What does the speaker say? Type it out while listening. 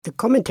The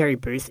Commentary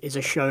Booth is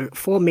a show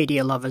for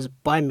media lovers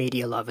by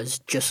media lovers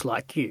just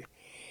like you.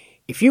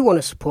 If you want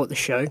to support the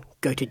show,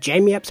 go to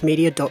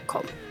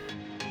jamieappsmedia.com.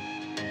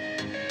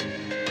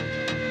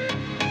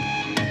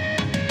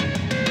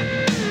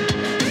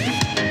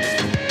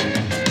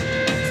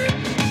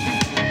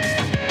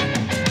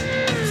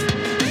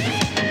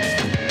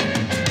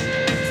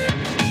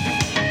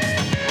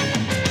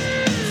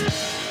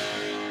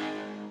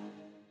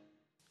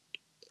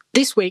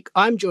 This week,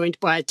 I'm joined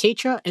by a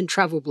teacher and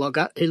travel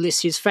blogger who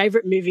lists his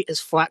favourite movie as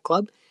Fight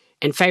Club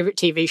and favourite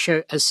TV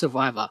show as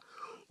Survivor.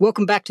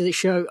 Welcome back to the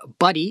show,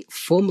 Buddy,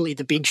 formerly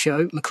The Big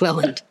Show,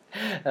 McClelland.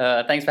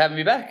 Thanks for having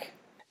me back.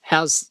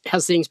 How's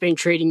things been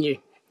treating you?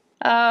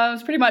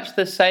 It's pretty much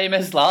the same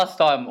as last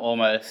time,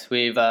 almost.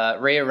 We've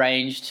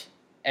rearranged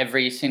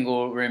every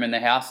single room in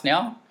the house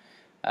now.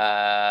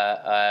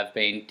 I've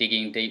been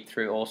digging deep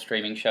through all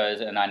streaming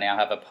shows, and I now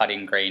have a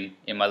putting green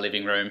in my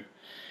living room.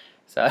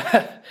 So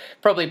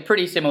probably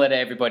pretty similar to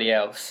everybody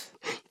else.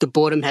 The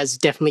boredom has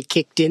definitely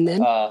kicked in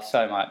then? Oh,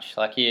 so much.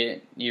 Like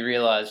you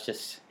realise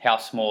just how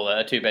small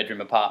a two-bedroom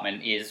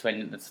apartment is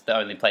when it's the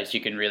only place you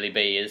can really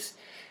be is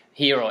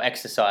here or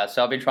exercise.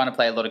 So I've been trying to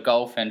play a lot of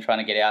golf and trying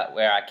to get out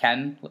where I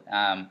can.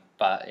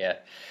 But yeah,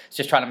 it's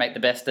just trying to make the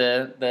best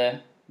of the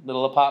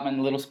little apartment,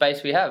 little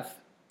space we have.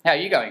 How are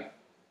you going?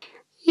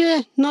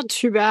 Yeah, not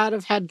too bad.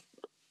 I've had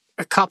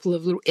a couple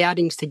of little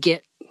outings to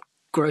get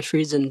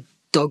groceries and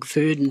dog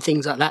food and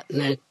things like that, and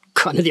they're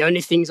kind of the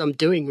only things I'm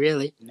doing,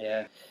 really.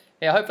 Yeah,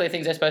 hopefully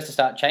things are supposed to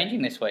start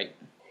changing this week.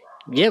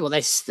 Yeah, well,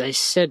 they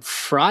said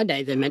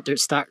Friday they're meant to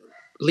start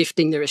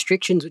lifting the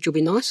restrictions, which will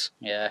be nice.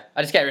 Yeah,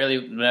 I just get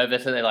really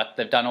nervous that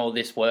they've done all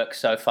this work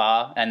so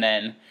far, and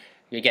then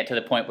you get to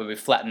the point where we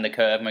flatten the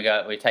curve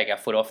and we take our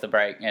foot off the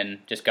brake and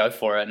just go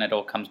for it, and it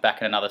all comes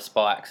back in another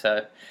spike.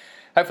 So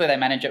hopefully they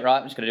manage it right.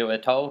 I'm just going to do what they're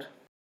told.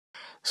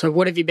 So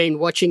what have you been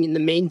watching in the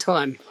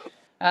meantime?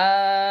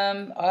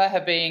 I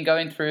have been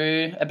going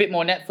through a bit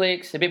more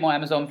Netflix, a bit more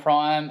Amazon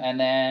Prime, and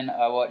then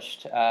I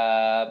watched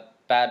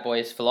Bad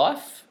Boys for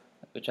Life,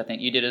 which I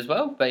think you did as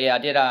well. But yeah, I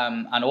did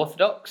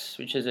Unorthodox,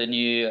 which is a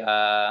new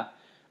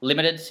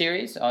limited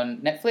series on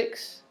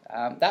Netflix.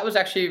 That was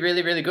actually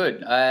really, really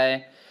good.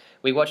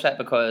 We watched that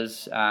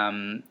because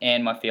Anne,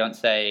 my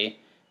fiance,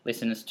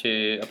 listens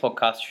to a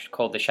podcast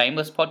called The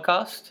Shameless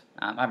Podcast.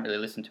 I haven't really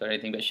listened to it or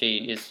anything, but she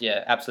is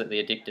absolutely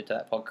addicted to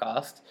that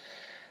podcast.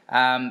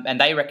 And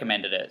they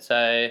recommended it.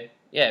 So,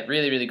 yeah,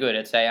 really, really good.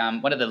 It's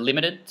one of the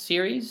limited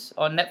series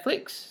on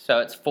Netflix. So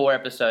it's 4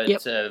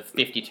 episodes of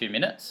 52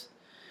 minutes.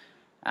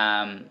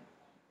 But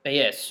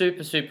yeah,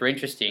 super, super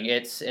interesting.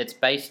 It's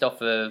based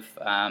off of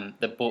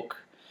the book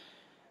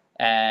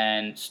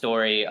and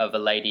story of a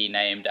lady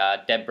named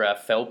Deborah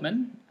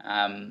Feldman.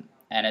 And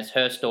it's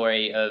her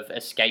story of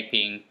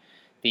escaping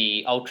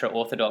the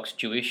ultra-Orthodox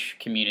Jewish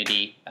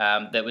community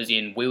that was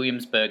in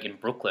Williamsburg in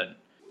Brooklyn.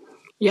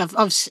 Yeah,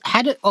 I've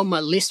had it on my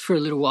list for a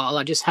little while.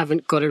 I just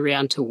haven't got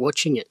around to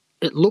watching it.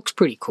 It looks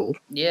pretty cool.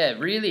 Yeah,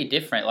 really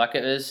different. Like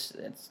it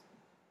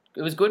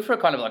was good for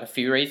kind of like a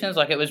few reasons.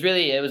 Like it was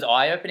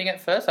eye-opening at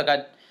first.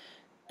 Like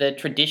the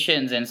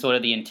traditions and sort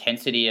of the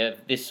intensity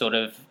of this sort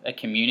of a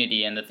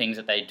community and the things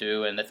that they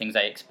do and the things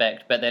they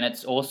expect. But then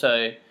it's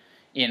also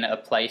in a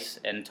place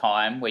and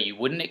time where you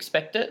wouldn't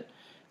expect it.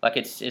 Like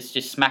it's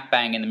just smack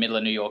bang in the middle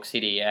of New York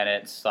City, and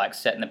it's like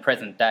set in the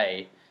present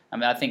day. I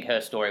mean, I think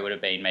her story would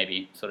have been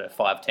maybe sort of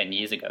 5-10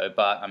 years ago,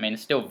 but I mean,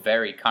 it's still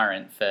very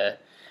current for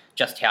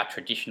just how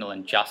traditional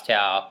and just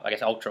how, I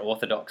guess,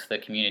 ultra-Orthodox the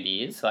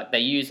community is. Like they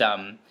use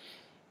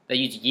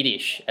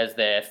Yiddish as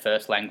their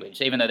first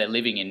language. Even though they're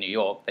living in New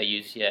York, they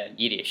use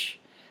Yiddish.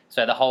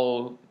 So the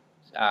whole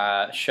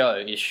show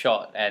is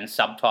shot and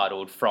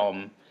subtitled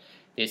from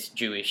this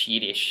Jewish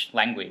Yiddish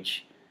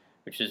language,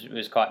 which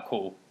was quite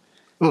cool.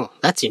 Oh,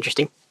 that's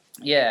interesting.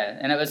 Yeah,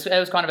 and it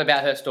was kind of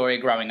about her story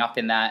growing up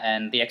in that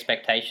and the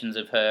expectations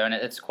of her, and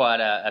it's quite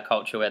a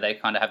culture where they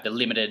kind of have the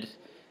limited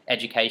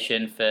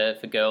education for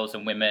girls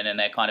and women, and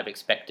they're kind of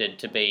expected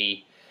to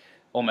be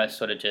almost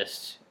sort of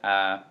just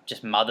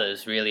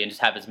mothers really, and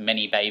just have as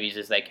many babies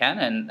as they can,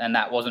 and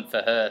that wasn't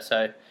for her.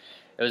 So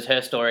it was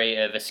her story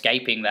of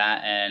escaping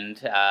that and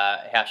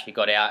how she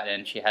got out,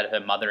 and she had her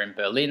mother in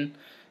Berlin,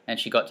 and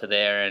she got to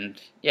there, and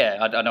yeah,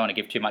 I don't want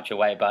to give too much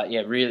away, but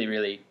yeah, really,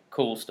 really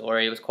cool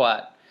story. It was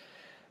quite...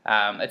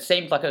 it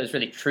seemed like it was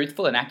really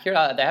truthful and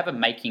accurate. They have a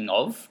making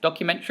of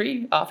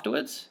documentary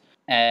afterwards,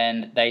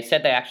 and they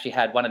said they actually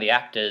had one of the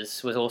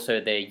actors was also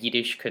their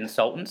Yiddish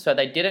consultant, so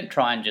they didn't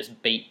try and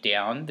just beat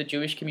down the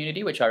Jewish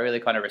community, which I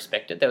really kind of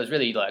respected. There was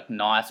really like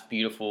nice,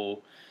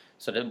 beautiful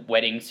sort of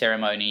wedding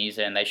ceremonies,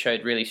 and they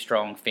showed really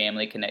strong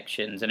family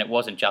connections, and it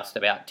wasn't just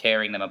about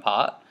tearing them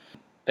apart,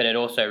 but it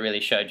also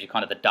really showed you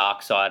kind of the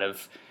dark side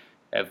of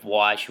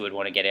why she would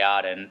want to get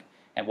out and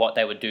what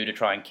they would do to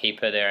try and keep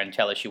her there and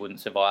tell her she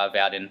wouldn't survive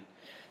out in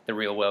the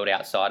real world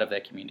outside of their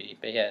community.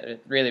 But yeah,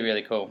 really,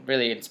 really cool,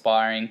 really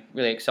inspiring,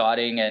 really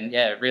exciting, and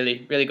yeah,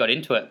 really, really got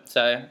into it.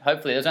 So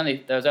hopefully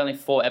there was only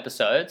 4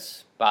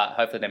 episodes, but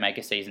hopefully they make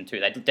a season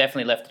 2. They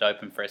definitely left it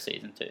open for a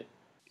season 2.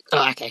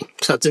 Oh, okay.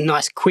 So it's a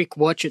nice quick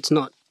watch. It's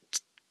not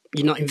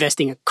you're not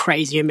investing a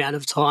crazy amount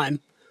of time.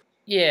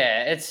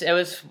 Yeah, it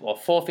was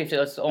 450. It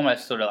was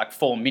almost sort of like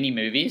 4 mini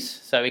movies,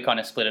 so we kind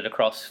of split it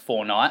across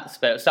 4 nights.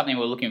 But it was something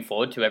we're looking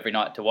forward to every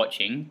night to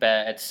watching.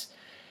 But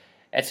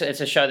it's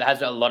a show that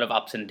has a lot of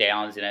ups and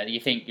downs in it. You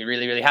think you're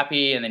really, really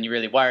happy, and then you're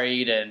really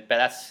worried. But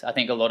that's, I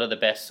think, a lot of the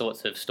best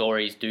sorts of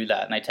stories do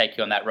that, and they take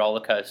you on that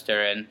roller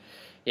coaster. And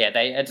yeah,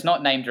 it's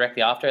not named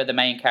directly after her. The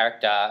main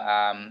character,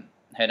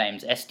 her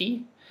name's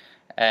Esty,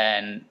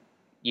 and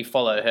you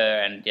follow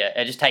her, and yeah,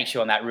 it just takes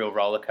you on that real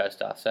roller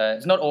coaster. So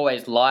it's not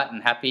always light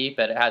and happy,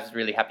 but it has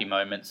really happy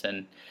moments,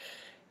 and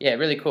yeah,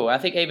 really cool. I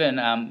think even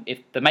if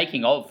the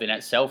making of in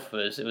itself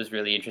was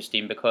really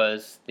interesting,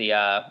 because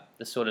the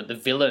sort of the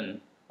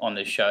villain on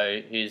the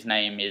show, whose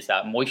name is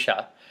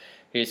Moisha,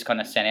 who's kind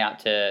of sent out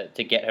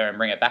to get her and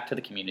bring her back to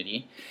the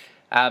community.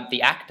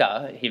 The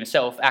actor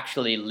himself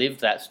actually lived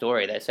that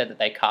story. They said that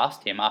they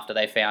cast him after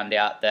they found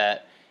out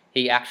that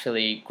he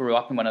actually grew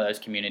up in one of those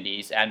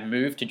communities and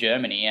moved to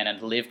Germany and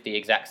had lived the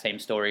exact same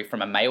story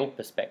from a male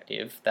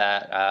perspective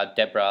that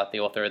Deborah, the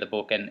author of the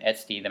book, and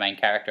Esty, the main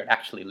character, had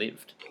actually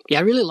lived. Yeah,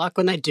 I really like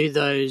when they do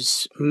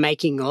those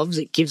making ofs.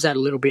 It gives that a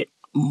little bit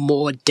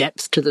more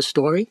depth to the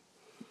story.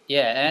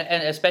 Yeah,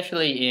 and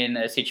especially in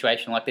a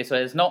situation like this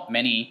where there's not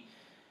many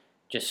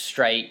just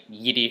straight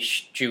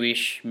Yiddish,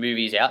 Jewish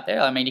movies out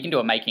there. I mean, you can do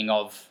a making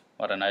of,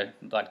 I don't know,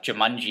 like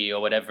Jumanji or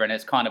whatever, and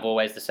it's kind of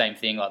always the same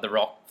thing, like The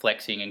Rock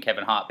flexing and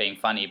Kevin Hart being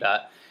funny,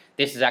 but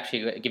this is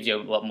actually, it gives you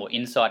a lot more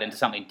insight into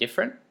something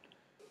different.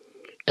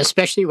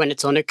 Especially when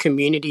it's on a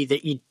community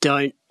that you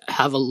don't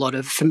have a lot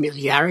of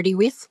familiarity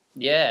with.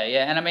 Yeah,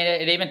 and I mean,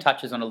 it even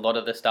touches on a lot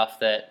of the stuff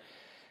that,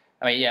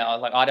 I mean, yeah,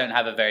 like I don't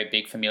have a very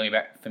big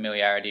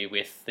familiarity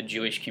with the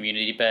Jewish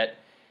community, but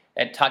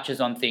it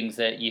touches on things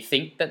that you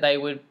think that they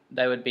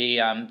would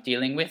be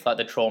dealing with, like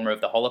the trauma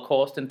of the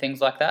Holocaust and things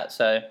like that.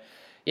 So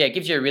yeah, it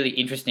gives you a really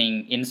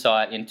interesting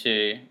insight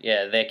into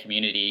their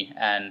community,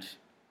 and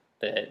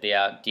they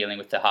are dealing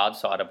with the hard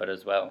side of it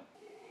as well.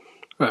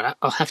 Right,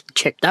 I'll have to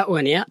check that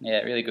one out.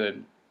 Yeah, really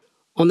good.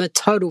 On the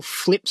total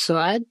flip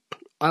side,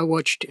 I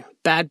watched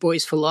Bad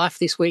Boys for Life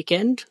this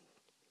weekend.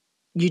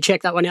 You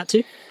check that one out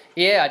too?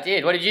 Yeah, I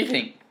did. What did you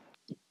think?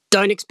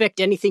 Don't expect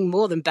anything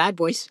more than Bad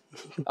Boys.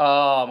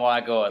 Oh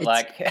my God.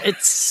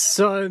 It's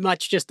so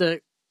much just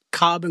a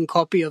carbon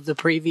copy of the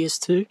previous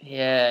two.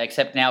 Yeah,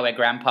 except now we're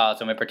grandpas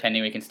and we're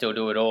pretending we can still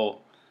do it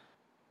all.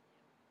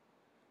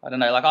 I don't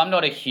know, like I'm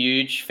not a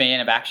huge fan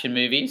of action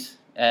movies,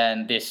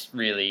 and this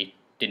really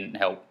didn't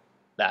help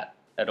that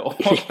at all.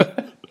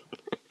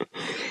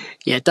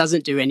 Yeah, it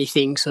doesn't do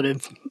anything sort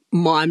of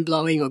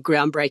mind-blowing or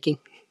groundbreaking.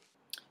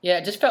 Yeah,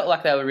 it just felt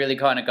like they were really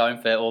kind of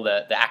going for all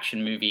the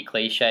action movie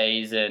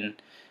cliches and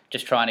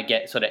just trying to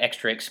get sort of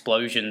extra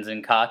explosions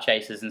and car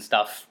chases and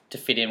stuff to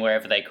fit in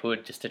wherever they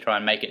could, just to try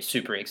and make it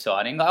super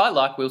exciting. Like, I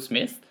like Will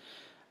Smith,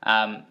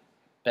 but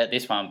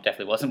this one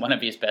definitely wasn't one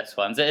of his best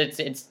ones.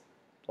 It's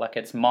like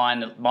it's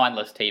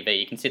mindless TV.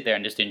 You can sit there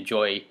and just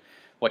enjoy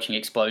watching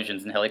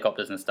explosions and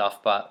helicopters and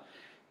stuff, but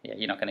yeah,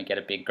 you're not going to get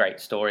a big, great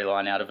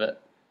storyline out of it.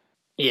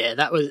 Yeah,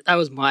 that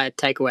was my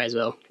takeaway as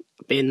well.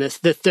 Being the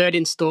third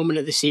installment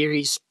of the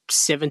series,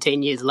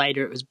 17 years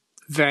later, it was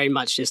very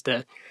much just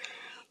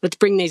let's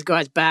bring these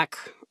guys back,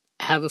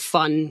 have a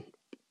fun,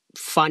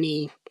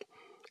 funny,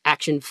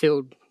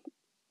 action-filled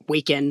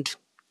weekend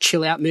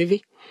chill-out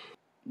movie.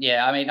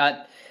 Yeah, I mean,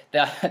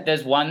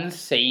 there's one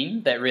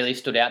scene that really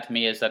stood out to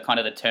me as kind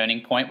of the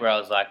turning point where I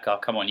was like, oh,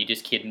 come on, you're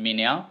just kidding me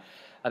now.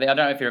 I don't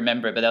know if you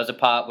remember it, but there was a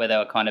part where they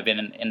were kind of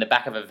in the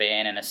back of a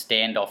van in a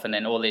standoff, and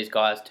then all these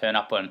guys turn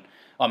up on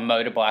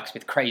motorbikes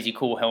with crazy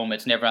cool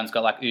helmets, and everyone's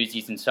got like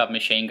Uzis and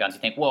submachine guns. You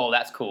think, whoa,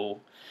 that's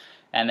cool.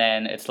 And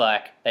then it's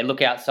like they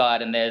look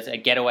outside and there's a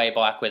getaway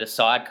bike with a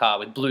sidecar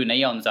with blue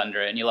neons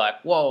under it, and you're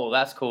like, whoa,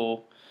 that's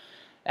cool.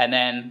 And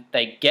then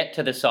they get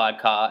to the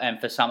sidecar,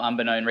 and for some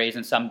unbeknown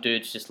reason, some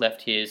dude's just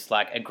left his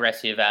like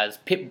aggressive as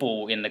pit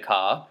bull in the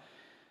car,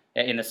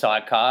 in the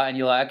sidecar, and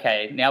you're like,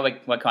 okay, now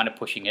we're kind of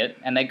pushing it.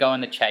 And they go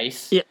on the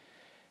chase, yeah.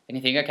 And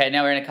you think, okay,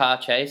 now we're in a car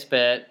chase,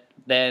 but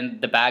then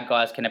the bad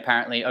guys can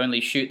apparently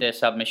only shoot their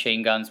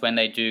submachine guns when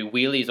they do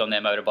wheelies on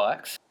their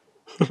motorbikes.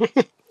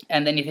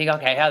 And then you think,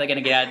 okay, how are they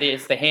going to get out of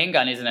this? The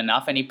handgun isn't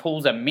enough, and he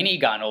pulls a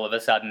minigun all of a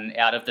sudden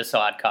out of the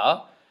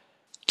sidecar.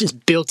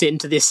 Just built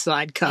into this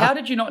sidecar. How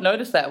did you not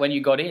notice that when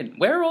you got in?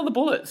 Where are all the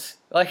bullets?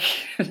 Like,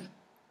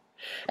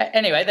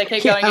 anyway, they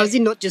keep going. How is he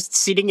not just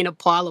sitting in a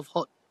pile of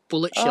hot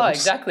bullet shells? Oh,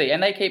 exactly.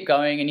 And they keep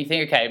going, and you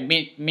think, okay,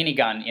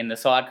 minigun in the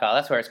sidecar,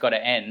 that's where it's got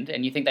to end.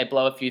 And you think they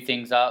blow a few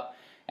things up,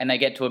 and they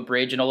get to a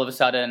bridge, and all of a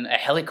sudden a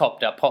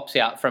helicopter pops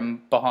out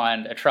from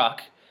behind a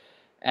truck.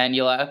 And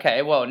you're like,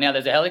 okay, well, now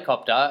there's a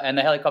helicopter, and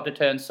the helicopter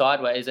turns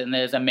sideways, and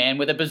there's a man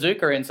with a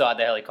bazooka inside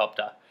the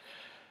helicopter.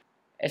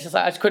 It's just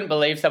like, I just couldn't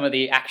believe some of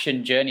the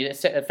action journey.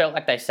 It felt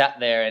like they sat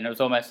there, and it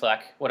was almost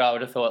like what I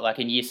would have thought like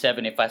in year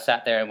 7 if I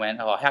sat there and went,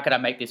 oh, how can I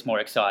make this more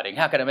exciting?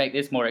 How can I make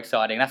this more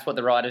exciting? That's what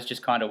the writers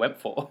just kind of went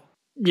for.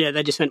 Yeah,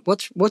 they just went,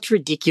 what's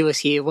ridiculous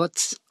here?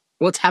 What's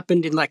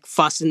happened in like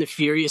Fast and the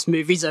Furious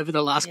movies over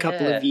the last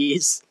couple of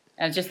years?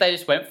 And it's just they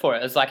just went for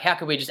it. It's like, how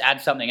could we just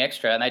add something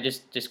extra? And they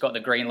just got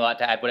the green light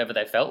to add whatever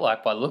they felt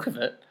like by the look of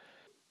it.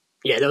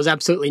 Yeah, there was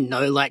absolutely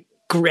no like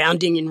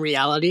grounding in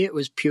reality. It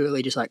was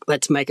purely just like,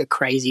 let's make a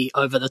crazy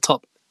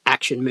over-the-top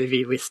action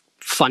movie with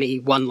funny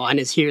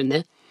one-liners here and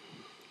there.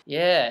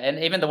 Yeah, and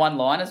even the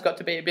one-liners got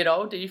to be a bit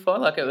old. Did you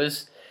find like it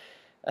was?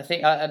 I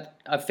think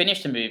I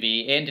finished the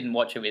movie. Anne didn't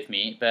watch it with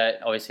me, but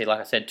obviously,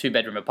 like I said,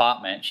 2-bedroom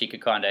apartment. She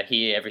could kind of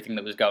hear everything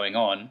that was going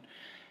on.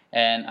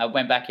 And I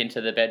went back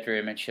into the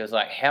bedroom, and she was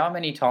like, "How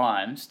many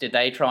times did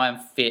they try and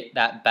fit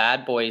that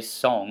Bad Boys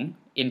song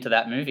into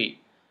that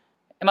movie?"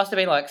 It must have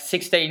been like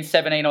 16,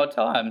 17 odd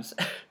times.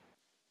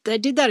 They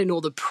did that in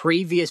all the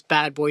previous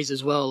Bad Boys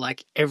as well.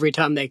 Like every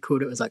time they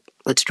could, it was like,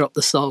 let's drop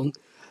the song.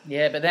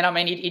 Yeah, but then I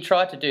mean, he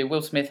tried to do.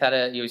 Will Smith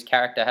his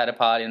character had a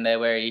part in there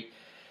where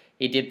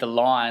he did the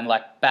line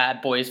like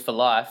 "Bad Boys for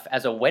Life"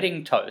 as a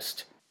wedding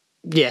toast.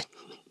 Yeah,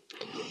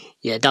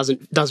 it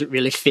doesn't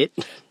really fit.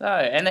 No,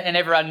 and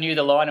everyone knew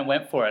the line and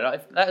went for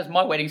it. That was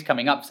my wedding's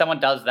coming up. If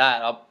someone does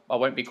that, I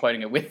won't be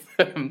quoting it with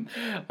them.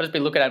 I'll just be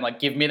looking at them like,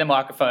 "Give me the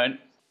microphone."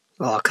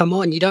 Oh, come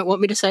on, you don't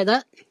want me to say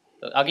that?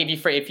 I'll give you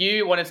free. If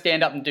you want to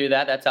stand up and do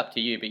that, that's up to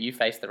you. But you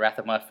face the wrath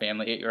of my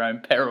family at your own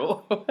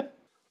peril.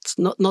 It's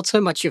not so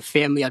much your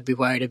family I'd be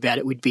worried about.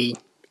 It would be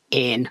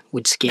Anne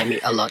would scare me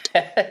a lot.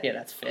 Yeah,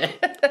 that's fair.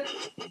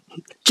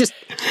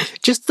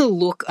 just the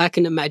look I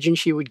can imagine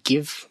she would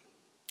give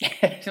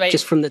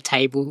just from the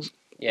table.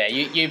 Yeah,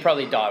 you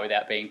probably die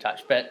without being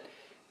touched. But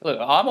look,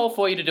 I'm all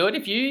for you to do it.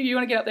 If you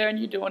want to get up there and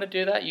you do want to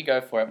do that, you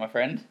go for it, my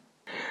friend.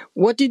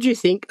 What did you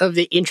think of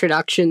the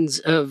introductions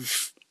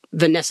of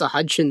Vanessa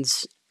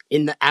Hudgens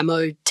in the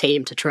Ammo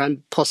team to try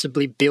and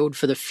possibly build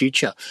for the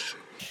future?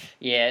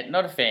 Yeah,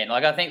 not a fan.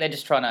 Like, I think they're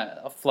just trying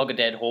to flog a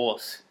dead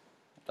horse.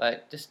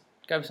 Like, just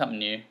go for something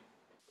new.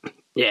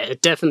 Yeah,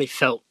 it definitely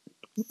felt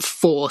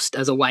forced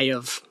as a way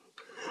of,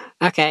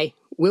 okay,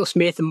 Will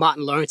Smith and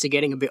Martin Lawrence are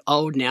getting a bit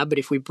old now, but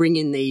if we bring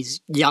in these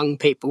young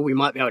people, we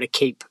might be able to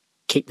keep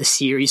the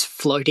series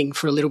floating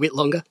for a little bit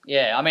longer.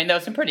 Yeah, I mean, there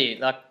was some pretty,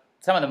 like,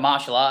 some of the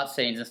martial arts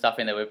scenes and stuff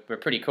in there were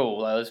pretty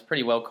cool. It was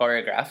pretty well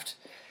choreographed.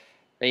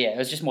 But yeah, it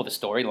was just more the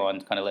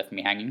storyline kind of left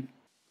me hanging.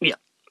 Yeah.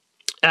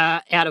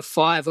 Out of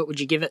 5, what would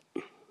you give it?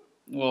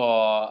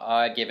 Oh,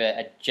 I'd give it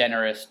a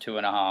generous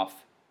 2.5.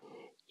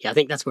 Yeah, I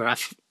think that's where I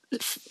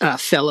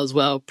fell as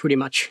well, pretty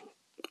much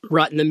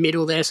right in the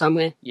middle there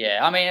somewhere. Yeah,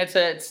 I mean, it's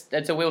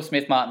a Will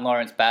Smith, Martin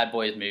Lawrence Bad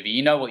Boys movie.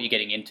 You know what you're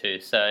getting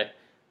into, so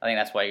I think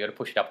that's why you got to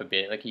push it up a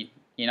bit. Like,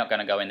 you're not going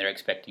to go in there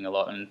expecting a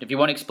lot. And if you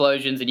want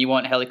explosions and you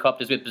want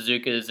helicopters with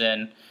bazookas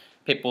and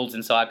pit bulls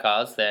and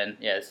sidecars, then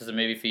yeah, this is a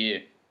movie for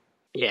you.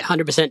 Yeah,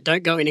 100%.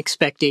 Don't go in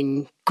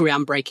expecting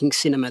groundbreaking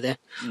cinema there.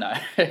 No.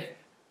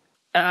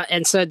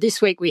 And so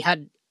this week we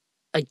had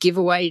a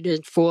giveaway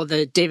for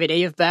the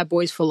DVD of Bad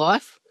Boys for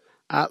Life.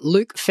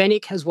 Luke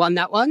Fennick has won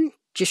that one.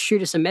 Just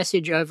shoot us a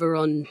message over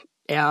on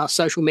our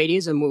social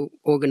medias and we'll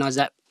organise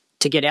that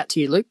to get out to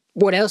you, Luke.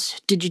 What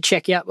else did you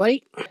check out,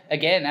 buddy?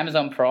 Again,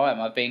 Amazon Prime.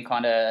 I've been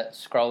kind of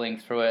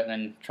scrolling through it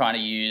and trying to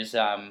use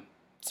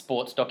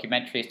sports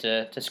documentaries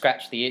to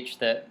scratch the itch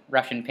that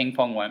Russian ping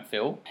pong won't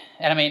fill.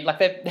 And I mean, like,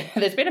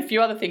 there's been a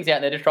few other things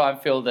out there to try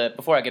and fill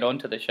before I get on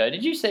to the show.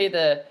 Did you see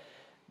the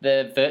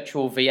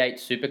virtual V8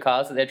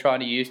 supercars that they're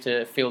trying to use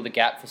to fill the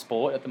gap for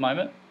sport at the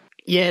moment?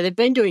 Yeah, they've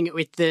been doing it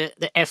with the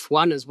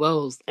F1 as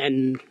well.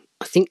 And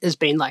I think there's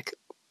been like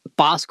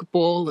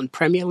basketball and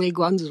Premier League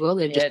ones as well.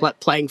 They're just like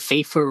playing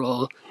FIFA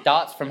or...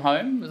 Darts from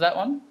home, was that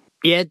one?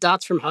 Yeah,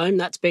 Darts from home,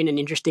 that's been an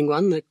interesting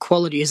one. The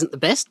quality isn't the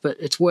best, but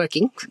it's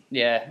working.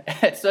 Yeah,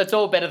 it's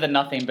all better than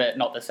nothing, but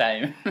not the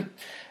same.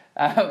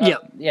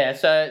 Yeah,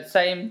 so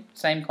same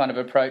kind of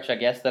approach, I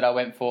guess, that I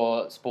went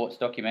for sports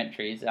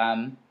documentaries.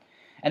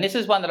 And this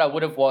is one that I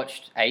would have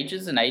watched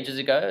ages and ages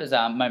ago. It was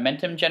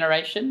Momentum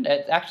Generation.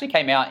 It actually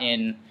came out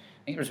I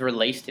think it was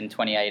released in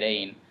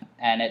 2018.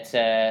 And it's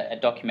a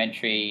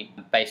documentary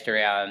based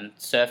around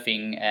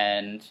surfing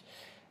and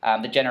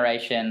the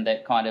generation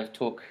that kind of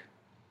took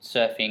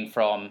surfing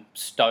from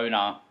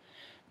stoner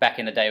back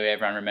in the day where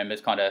everyone remembers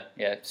kind of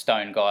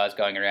stone guys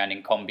going around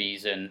in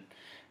combis and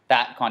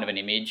that kind of an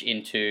image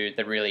into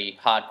the really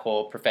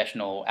hardcore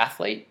professional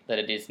athlete that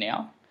it is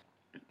now.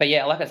 But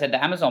yeah, like I said,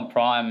 the Amazon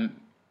Prime,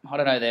 I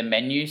don't know, their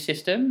menu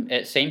system,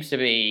 it seems to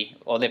be,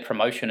 or their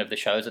promotion of the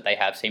shows that they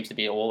have seems to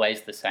be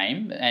always the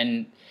same.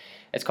 And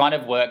it's kind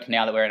of worked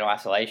now that we're in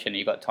isolation.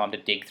 You've got time to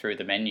dig through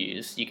the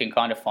menus. You can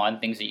kind of find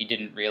things that you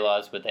didn't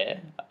realise were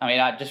there. I mean,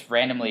 I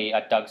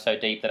dug so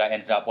deep that I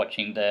ended up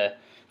watching the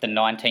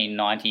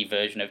 1990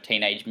 version of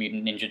Teenage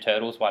Mutant Ninja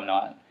Turtles one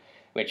night,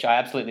 which I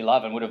absolutely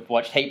love and would have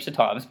watched heaps of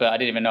times, but I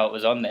didn't even know it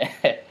was on there.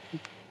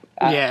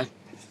 Yeah.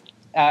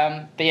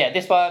 But yeah,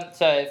 this one,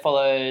 so it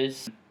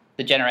follows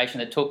the generation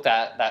that took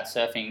that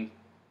surfing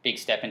big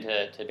step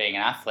into being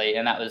an athlete,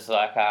 and that was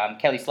like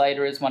Kelly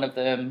Slater is one of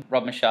them,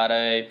 Rob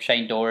Machado,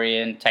 Shane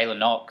Dorian, Taylor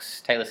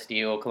Knox, Taylor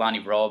Steele,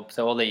 Kalani Robb,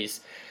 so all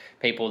these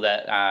people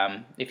that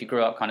if you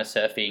grew up kind of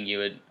surfing, you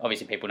would,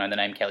 obviously people know the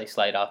name Kelly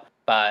Slater,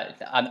 but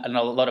a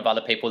lot of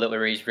other people that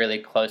were his really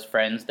close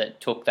friends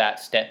that took that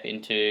step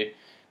into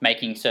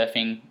making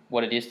surfing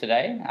what it is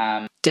today.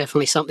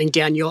 Definitely something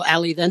down your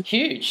alley then.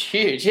 Huge,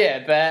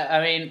 yeah. But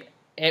I mean,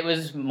 it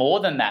was more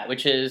than that,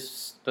 which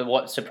is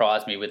what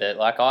surprised me with it.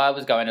 Like, I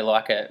was going to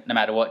like it no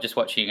matter what, just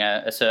watching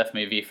a surf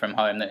movie from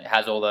home that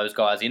has all those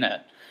guys in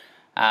it.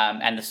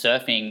 And the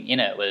surfing in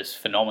it was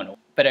phenomenal.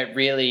 But it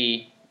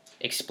really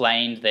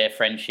explained their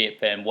friendship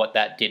and what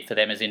that did for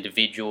them as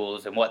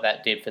individuals and what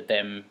that did for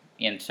them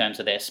in terms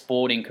of their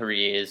sporting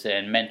careers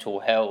and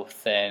mental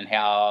health, and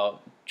how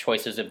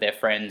choices of their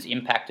friends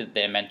impacted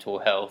their mental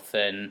health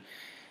and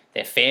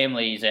their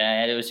families.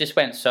 And it was just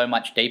went so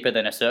much deeper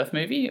than a surf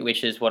movie,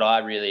 which is what I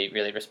really,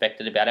 really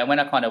respected about it. And when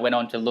I kind of went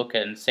on to look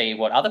and see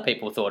what other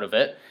people thought of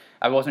it,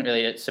 I wasn't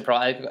really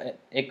surprised.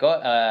 It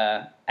got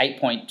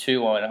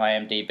 8.2 on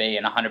IMDb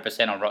and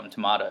 100% on Rotten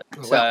Tomatoes.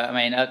 Wow. So, I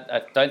mean,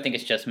 I don't think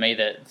it's just me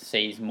that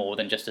sees more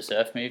than just a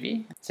surf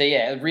movie. So,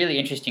 yeah, really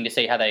interesting to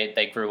see how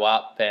they grew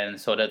up and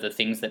sort of the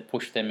things that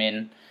pushed them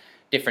in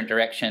different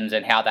directions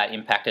and how that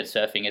impacted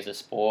surfing as a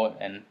sport.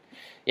 And,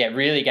 yeah, it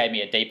really gave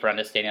me a deeper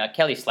understanding. Like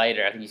Kelly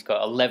Slater, I think he's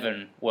got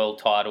 11 world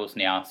titles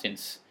now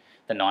since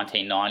the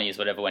 1990s,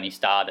 whatever, when he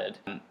started.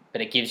 But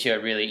it gives you a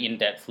really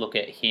in-depth look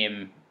at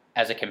him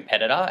as a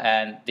competitor,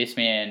 and this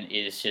man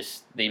is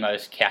just the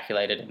most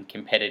calculated and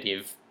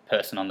competitive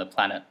person on the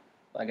planet.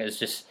 Like,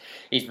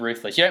 he's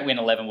ruthless. You don't win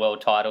 11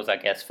 world titles, I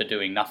guess, for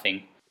doing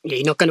nothing. Yeah,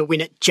 you're not going to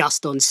win it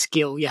just on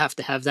skill. You have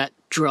to have that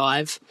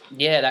drive.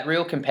 Yeah, that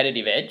real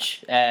competitive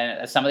edge.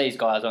 And some of these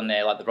guys on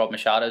there, like the Rob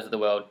Machados of the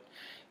world,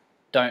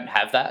 don't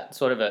have that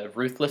sort of a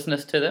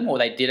ruthlessness to them, or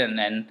they didn't.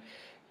 And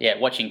yeah,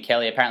 watching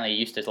Kelly, apparently he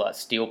used to like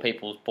steal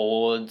people's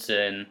boards,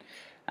 and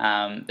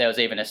there was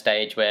even a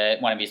stage where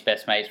one of his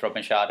best mates, Rob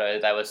Machado,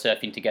 they were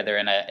surfing together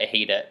in a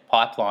heat at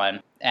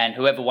Pipeline, and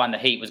whoever won the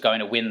heat was going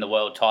to win the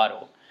world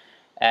title.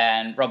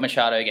 And Rob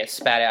Machado gets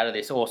spat out of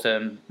this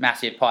awesome,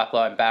 massive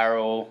Pipeline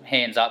barrel,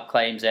 hands up,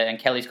 claims it, and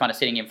Kelly's kind of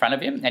sitting in front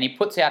of him, and he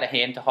puts out a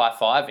hand to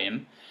high-five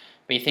him,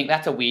 but you think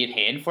that's a weird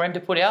hand for him to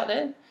put out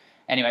there.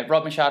 Anyway,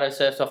 Rob Machado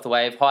surfs off the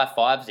wave,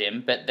 high-fives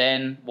him, but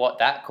then what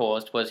that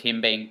caused was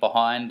him being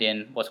behind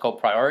in what's called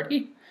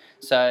priority.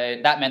 So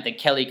that meant that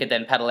Kelly could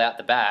then paddle out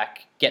the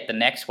back, get the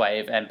next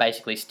wave, and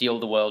basically steal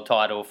the world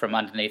title from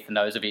underneath the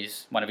nose of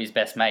one of his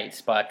best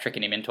mates by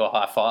tricking him into a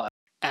high five.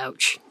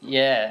 Ouch.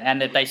 Yeah,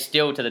 and they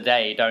still to the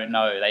day don't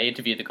know. They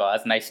interviewed the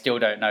guys and they still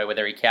don't know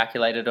whether he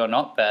calculated or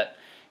not, but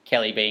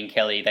Kelly being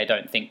Kelly, they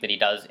don't think that he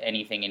does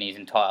anything in his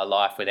entire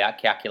life without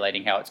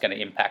calculating how it's going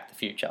to impact the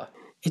future.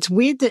 It's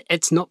weird that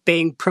it's not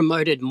being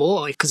promoted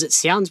more, because it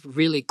sounds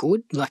really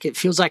good. Like, it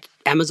feels like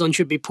Amazon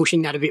should be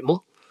pushing that a bit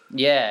more.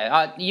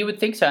 Yeah, you would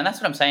think so, and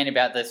that's what I'm saying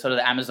about the sort of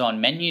the Amazon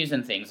menus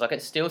and things. Like,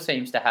 it still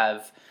seems to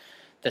have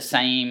the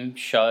same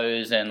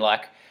shows, and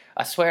like,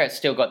 I swear it's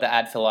still got the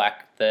ad for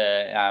like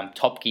the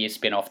Top Gear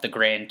spin-off, the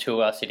Grand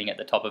Tour, sitting at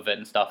the top of it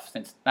and stuff.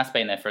 Since that's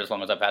been there for as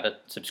long as I've had a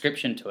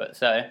subscription to it.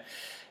 So,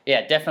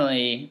 yeah,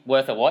 definitely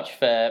worth a watch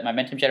for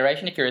momentum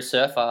generation. If you're a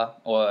surfer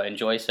or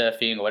enjoy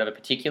surfing or whatever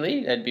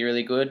particularly, it'd be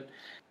really good.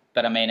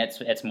 But I mean,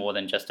 it's more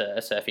than just a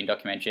surfing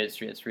documentary.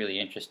 It's really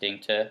interesting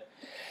to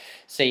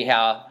see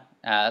how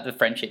the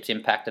friendships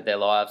impacted their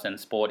lives and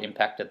sport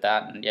impacted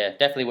that. And yeah,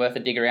 definitely worth a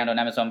dig around on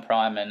Amazon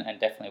Prime and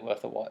definitely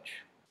worth a watch.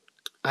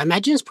 I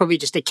imagine it's probably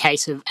just a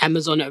case of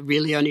Amazon are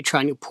really only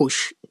trying to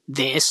push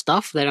their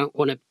stuff. They don't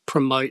want to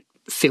promote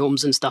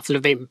films and stuff that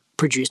have been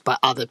produced by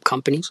other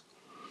companies.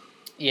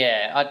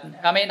 Yeah,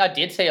 I mean, I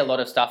did see a lot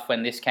of stuff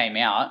when this came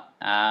out,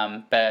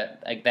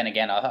 but then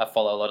again, I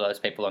follow a lot of those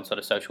people on sort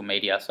of social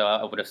media, so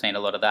I would have seen a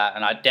lot of that,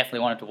 and I definitely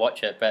wanted to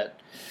watch it, but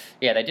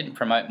yeah, they didn't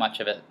promote much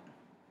of it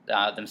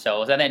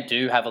themselves, and they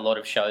do have a lot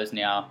of shows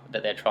now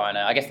that they're trying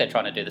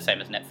to do the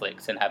same as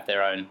Netflix and have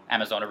their own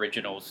Amazon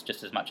originals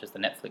just as much as the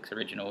Netflix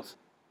originals.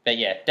 But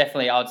yeah,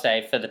 definitely I would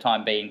say for the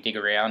time being, dig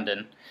around,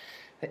 and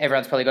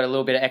everyone's probably got a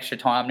little bit of extra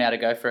time now to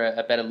go for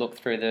a better look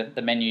through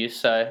the menus,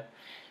 so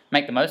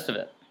make the most of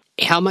it.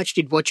 How much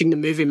did watching the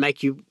movie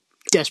make you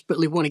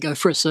desperately want to go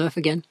for a surf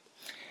again?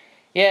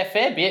 Yeah,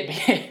 fair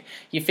bit.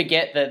 You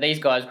forget that these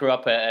guys grew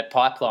up at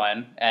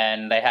Pipeline,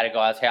 and they had a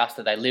guy's house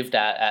that they lived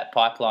at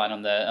Pipeline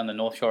on the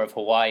north shore of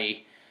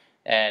Hawaii.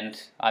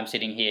 And I'm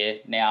sitting here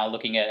now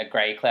looking at a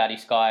grey, cloudy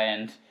sky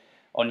and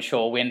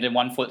onshore wind and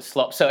 1 foot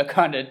slop. So it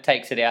kind of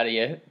takes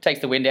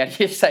the wind out of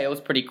your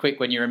sails pretty quick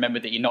when you remember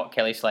that you're not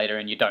Kelly Slater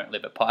and you don't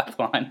live at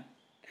Pipeline.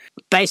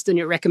 Based on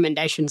your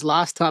recommendations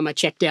last time, I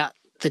checked out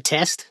The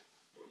Test.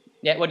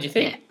 Yeah, what did you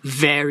think? Yeah,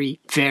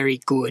 very, very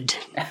good.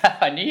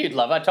 I knew you'd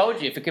love it. I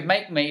told you, if it could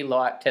make me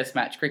like Test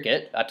match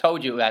cricket, I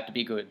told you it would have to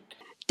be good.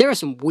 There are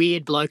some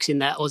weird blokes in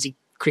that Aussie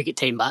cricket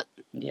team, but...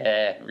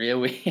 Yeah,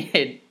 real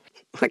weird.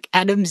 Like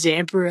Adam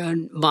Zampa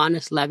and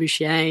Marnus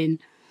Labuschagne.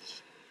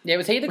 Yeah,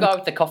 was he the guy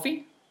with the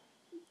coffee?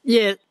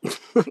 Yeah,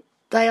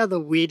 they are the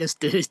weirdest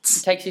dudes.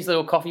 He takes his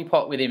little coffee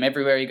pot with him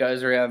everywhere he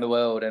goes around the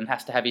world and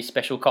has to have his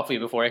special coffee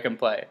before he can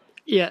play.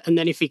 Yeah, and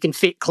then if he can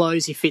fit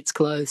clothes, he fits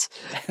clothes.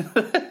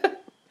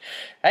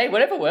 Hey,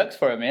 whatever works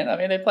for him, man. I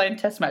mean, they're playing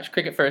Test match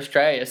cricket for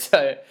Australia,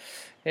 so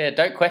yeah,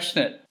 don't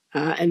question it.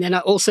 And then I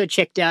also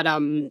checked out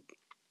on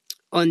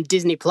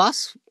Disney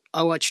Plus.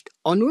 I watched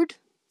Onward.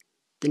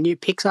 the new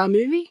Pixar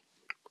movie.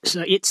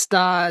 So it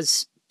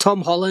stars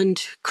Tom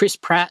Holland, Chris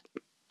Pratt,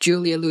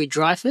 Julia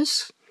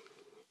Louis-Dreyfus,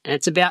 and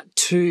it's about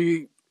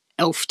two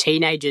elf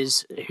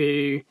teenagers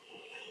who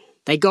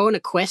they go on a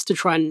quest to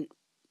try and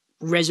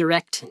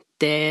resurrect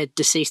their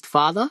deceased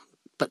father,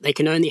 but they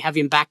can only have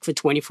him back for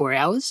 24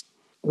 hours.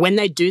 When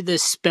they do the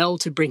spell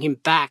to bring him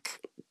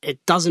back,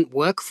 it doesn't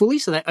work fully,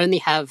 so they only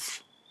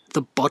have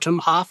the bottom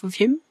half of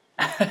him.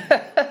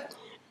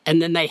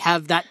 And then they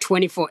have that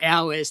 24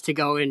 hours to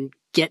go and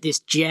get this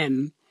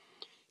gem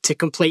to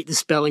complete the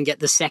spell and get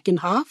the second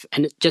half.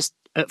 And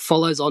it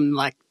follows on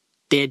like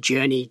their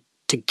journey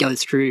to go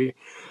through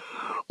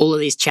all of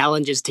these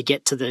challenges to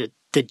get to the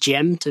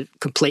gem to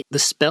complete the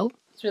spell.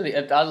 It's really,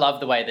 I love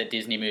the way that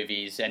Disney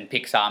movies and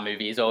Pixar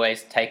movies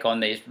always take on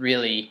these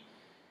really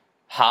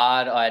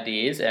hard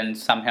ideas and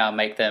somehow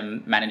make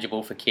them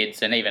manageable for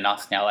kids and even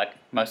us now. Like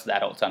most of the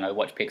adults I know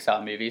watch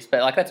Pixar movies,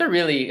 but like that's a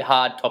really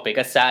hard topic,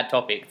 a sad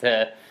topic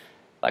to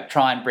like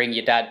try and bring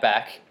your dad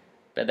back,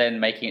 but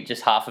then making it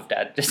just half of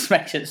dad just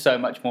makes it so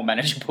much more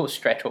manageable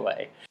straight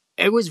away.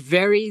 It was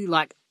very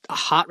like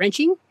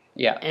heart-wrenching.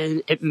 Yeah.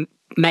 And it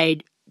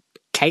made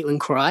Caitlin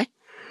cry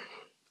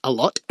a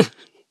lot.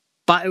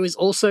 But it was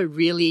also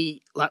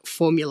really like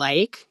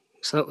formulaic.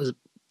 So it was,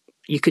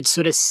 you could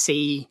sort of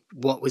see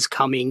what was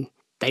coming.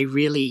 They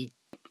really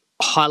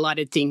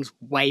highlighted things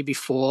way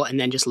before and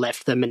then just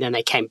left them and then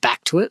they came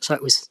back to it. So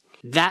it was,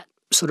 that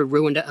sort of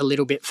ruined it a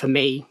little bit for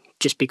me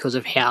just because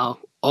of how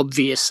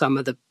obvious some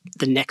of the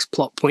next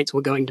plot points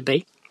were going to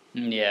be.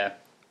 Yeah.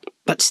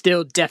 But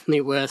still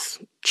definitely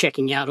worth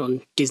checking out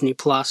on Disney+.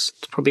 It's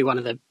probably one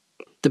of the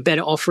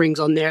better offerings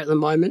on there at the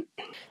moment.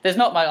 There's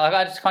not much, like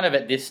I just kind of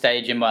at this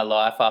stage in my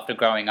life after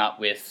growing up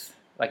with,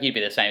 like you'd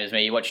be the same as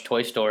me, you watched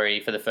Toy Story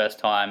for the first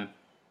time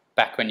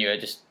back when you were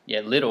just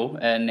little,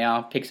 and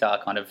now Pixar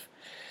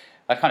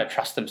I kind of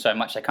trust them so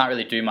much. They can't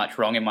really do much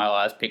wrong in my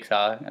eyes,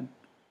 Pixar.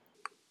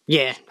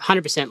 Yeah,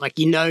 100%. Like,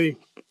 you know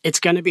it's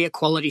going to be a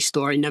quality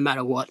story no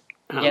matter what.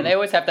 Yeah, they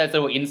always have those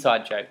little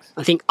inside jokes.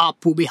 I think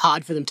Up will be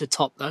hard for them to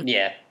top, though.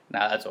 Yeah, no,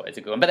 that's always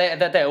a good one.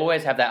 But they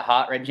always have that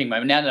heart-wrenching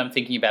moment. Now that I'm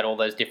thinking about all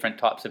those different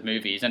types of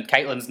movies, and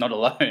Caitlin's not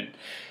alone.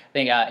 I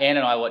think Anne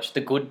and I watched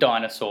The Good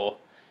Dinosaur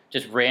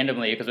just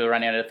randomly because we were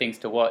running out of things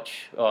to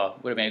watch. Oh,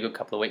 it would have been a good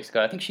couple of weeks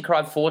ago. I think she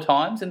cried 4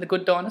 times in The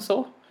Good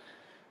Dinosaur.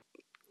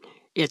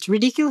 Yeah, it's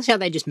ridiculous how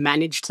they just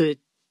manage to...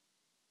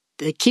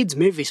 They're kids'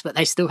 movies, but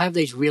they still have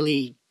these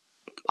really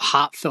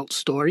heartfelt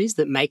stories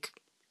that make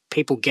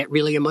people get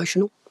really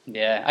emotional.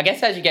 Yeah, I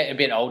guess as you get a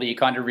bit older, you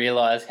kind of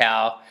realise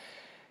how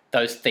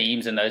those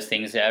themes and those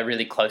things are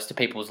really close to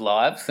people's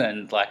lives,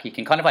 and like you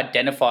can kind of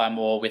identify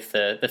more with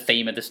the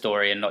theme of the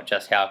story and not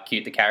just how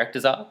cute the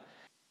characters are.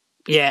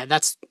 Yeah,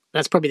 that's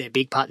probably their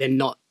big part. They're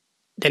not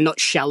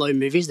shallow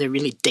movies. They're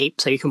really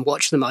deep, so you can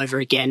watch them over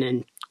again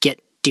and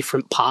get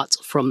different parts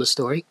from the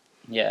story.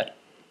 Yeah,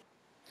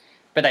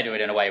 but they do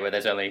it in a way where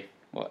there's only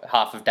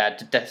half of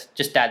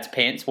just Dad's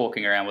pants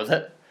walking around, was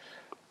it?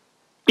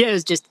 Yeah, it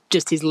was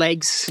just his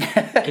legs,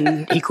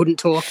 and he couldn't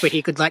talk, but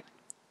he could like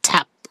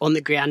tap on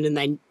the ground, and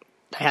they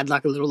had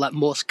like a little like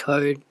Morse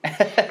code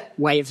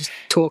way of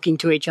talking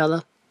to each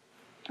other.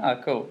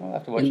 Oh, cool! I'll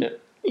have to watch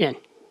it. Yeah.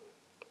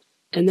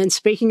 And then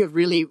speaking of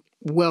really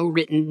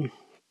well-written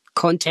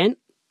content,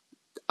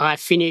 I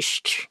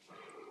finished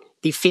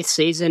the 5th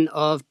season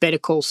of Better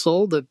Call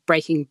Saul, the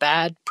Breaking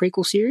Bad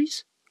prequel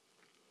series.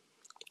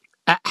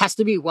 It has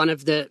to be one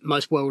of the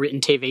most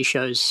well-written TV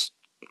shows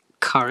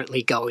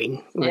currently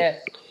going. Yeah.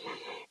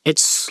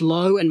 It's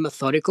slow and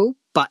methodical,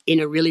 but in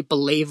a really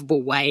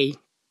believable way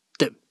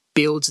that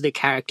builds the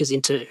characters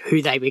into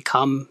who they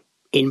become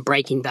in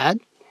Breaking Bad.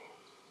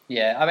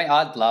 Yeah, I mean,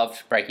 I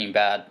loved Breaking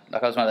Bad.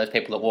 Like, I was one of those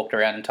people that walked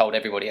around and told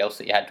everybody else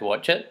that you had to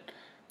watch it.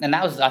 And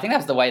I think that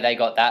was the way they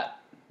got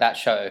that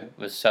show,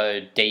 was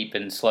so deep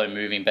and slow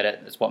moving, but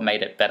it's what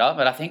made it better.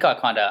 But I think I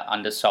kind of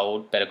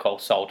undersold Better Call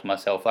Saul to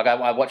myself. Like,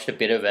 I watched a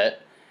bit of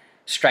it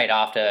straight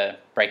after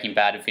Breaking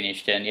Bad had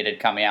finished and it had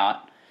come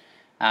out.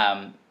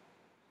 I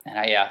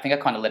think I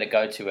kind of let it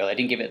go too early. I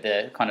didn't give it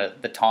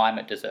the time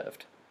it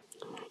deserved.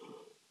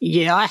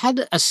 Yeah, I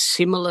had a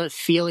similar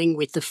feeling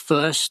with the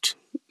first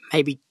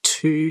maybe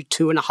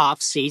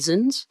 2.5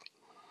 seasons.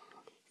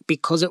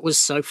 Because it was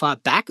so far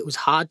back, it was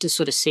hard to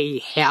sort of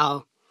see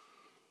how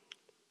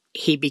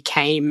he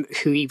became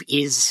who he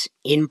is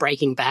in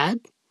Breaking Bad.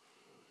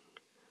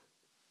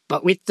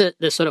 But with the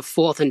sort of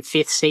 4th and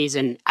 5th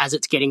season, as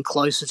it's getting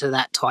closer to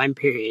that time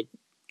period,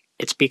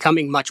 it's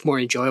becoming much more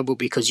enjoyable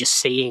because you're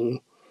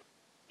seeing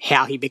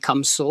how he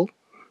becomes Saul.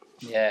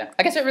 Yeah,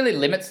 I guess it really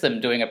limits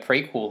them doing a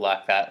prequel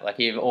like that. Like,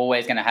 you're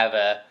always going to have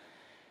a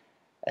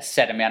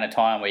set amount of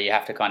time where you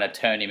have to kind of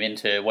turn him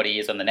into what he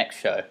is on the next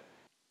show.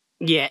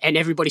 Yeah, and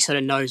everybody sort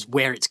of knows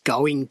where it's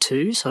going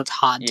to, so it's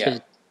hard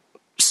to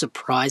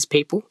surprise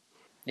people.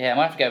 Yeah, I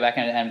might have to go back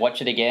and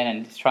watch it again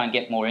and try and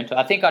get more into it.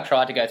 I think I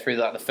tried to go through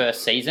like the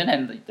first season,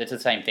 and it's the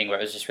same thing where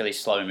it was just really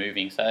slow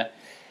moving. So,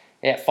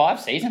 yeah, 5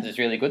 seasons is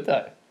really good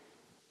though.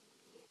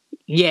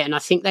 Yeah, and I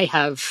think they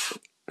have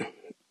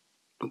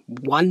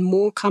one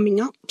more coming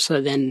up, so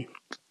then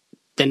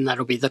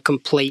that'll be the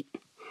complete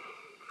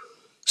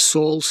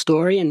Saul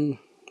story, and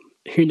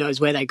who knows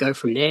where they go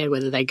from there,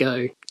 whether they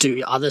go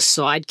do other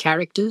side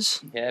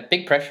characters. Yeah,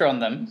 big pressure on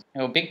them.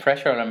 Big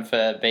pressure on them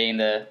for being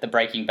the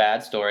Breaking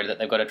Bad story, that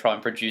they've got to try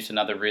and produce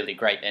another really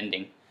great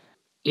ending.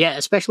 Yeah,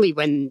 especially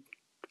when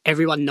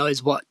everyone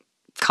knows what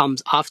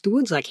comes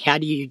afterwards. Like, how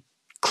do you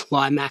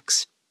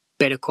climax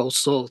Better Call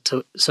Saul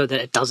so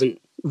that it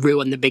doesn't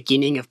ruin the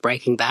beginning of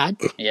Breaking Bad?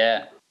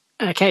 Yeah.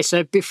 Okay,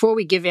 so before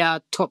we give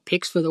our top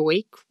picks for the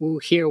week, we'll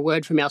hear a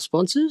word from our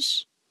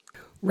sponsors.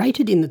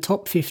 Rated in the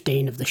top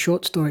 15 of the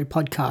Short Story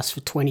Podcast for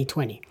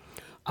 2020,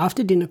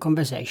 After Dinner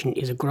Conversation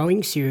is a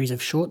growing series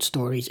of short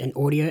stories and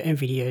audio and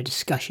video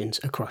discussions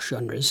across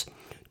genres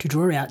to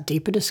draw out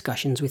deeper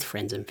discussions with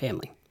friends and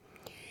family.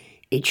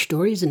 Each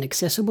story is an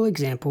accessible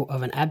example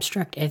of an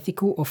abstract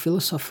ethical or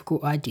philosophical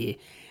idea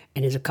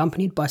and is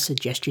accompanied by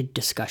suggested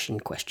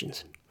discussion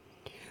questions.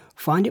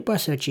 Find it by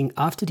searching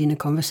After Dinner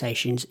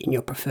Conversations in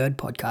your preferred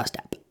podcast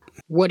app.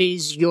 What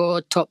is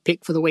your top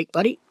pick for the week,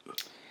 buddy?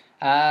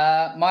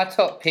 My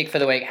top pick for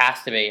the week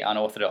has to be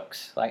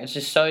Unorthodox. Like, it's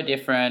just so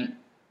different.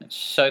 It's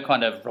so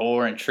kind of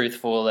raw and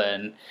truthful,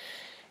 and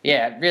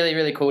yeah, really,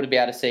 really cool to be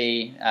able to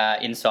see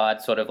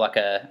inside sort of like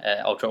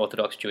a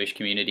ultra-Orthodox Jewish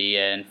community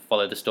and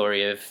follow the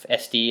story of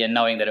Esty, and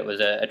knowing that it was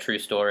a true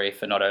story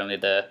for not only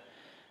the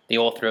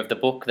author of the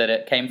book that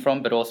it came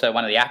from, but also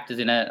one of the actors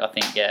in it. I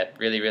think, yeah,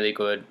 really, really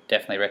good.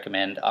 Definitely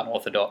recommend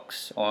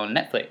Unorthodox on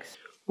Netflix.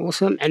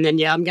 Awesome. And then,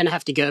 yeah, I'm going to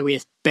have to go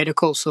with Better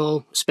Call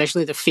Saul,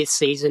 especially the 5th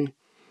season.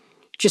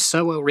 Just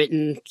so well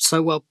written,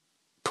 so well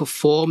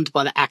performed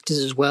by the actors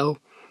as well,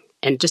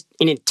 and just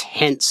an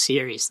intense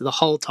series. The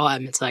whole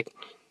time it's like,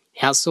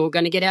 how's Saul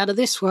going to get out of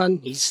this one?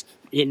 He's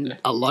in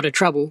a lot of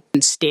trouble.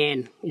 And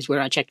Stan is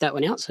where I checked that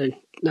one out, so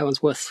that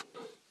one's worth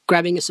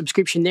grabbing a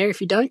subscription there if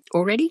you don't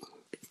already.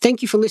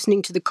 Thank you for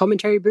listening to the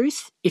Commentary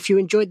Booth. If you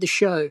enjoyed the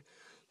show,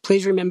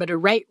 please remember to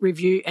rate,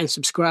 review, and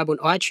subscribe on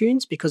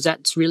iTunes, because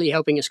that's really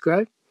helping us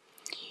grow.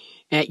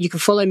 You can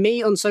follow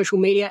me on social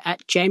media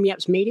at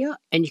JamieAppsMedia,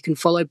 and you can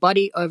follow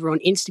Buddy over on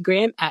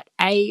Instagram at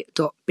a.b_SEE.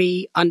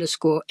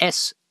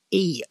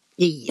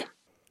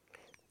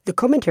 The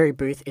Commentary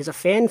Booth is a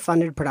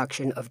fan-funded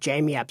production of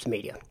Jamie Apps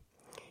Media.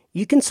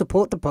 You can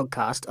support the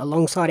podcast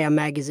alongside our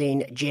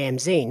magazine Jam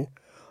Zine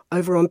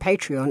over on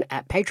Patreon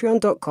at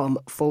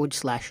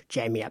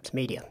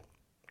patreon.com/JamieAppsMedia.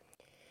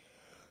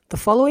 The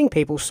following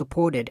people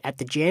supported at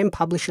the Jam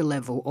publisher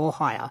level or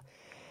higher,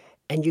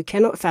 and you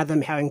cannot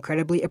fathom how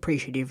incredibly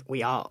appreciative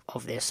we are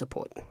of their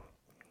support.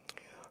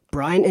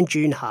 Brian and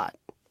June Hart,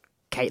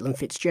 Caitlin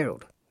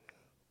Fitzgerald,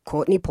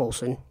 Courtney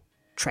Paulson,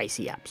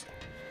 Tracy Apps.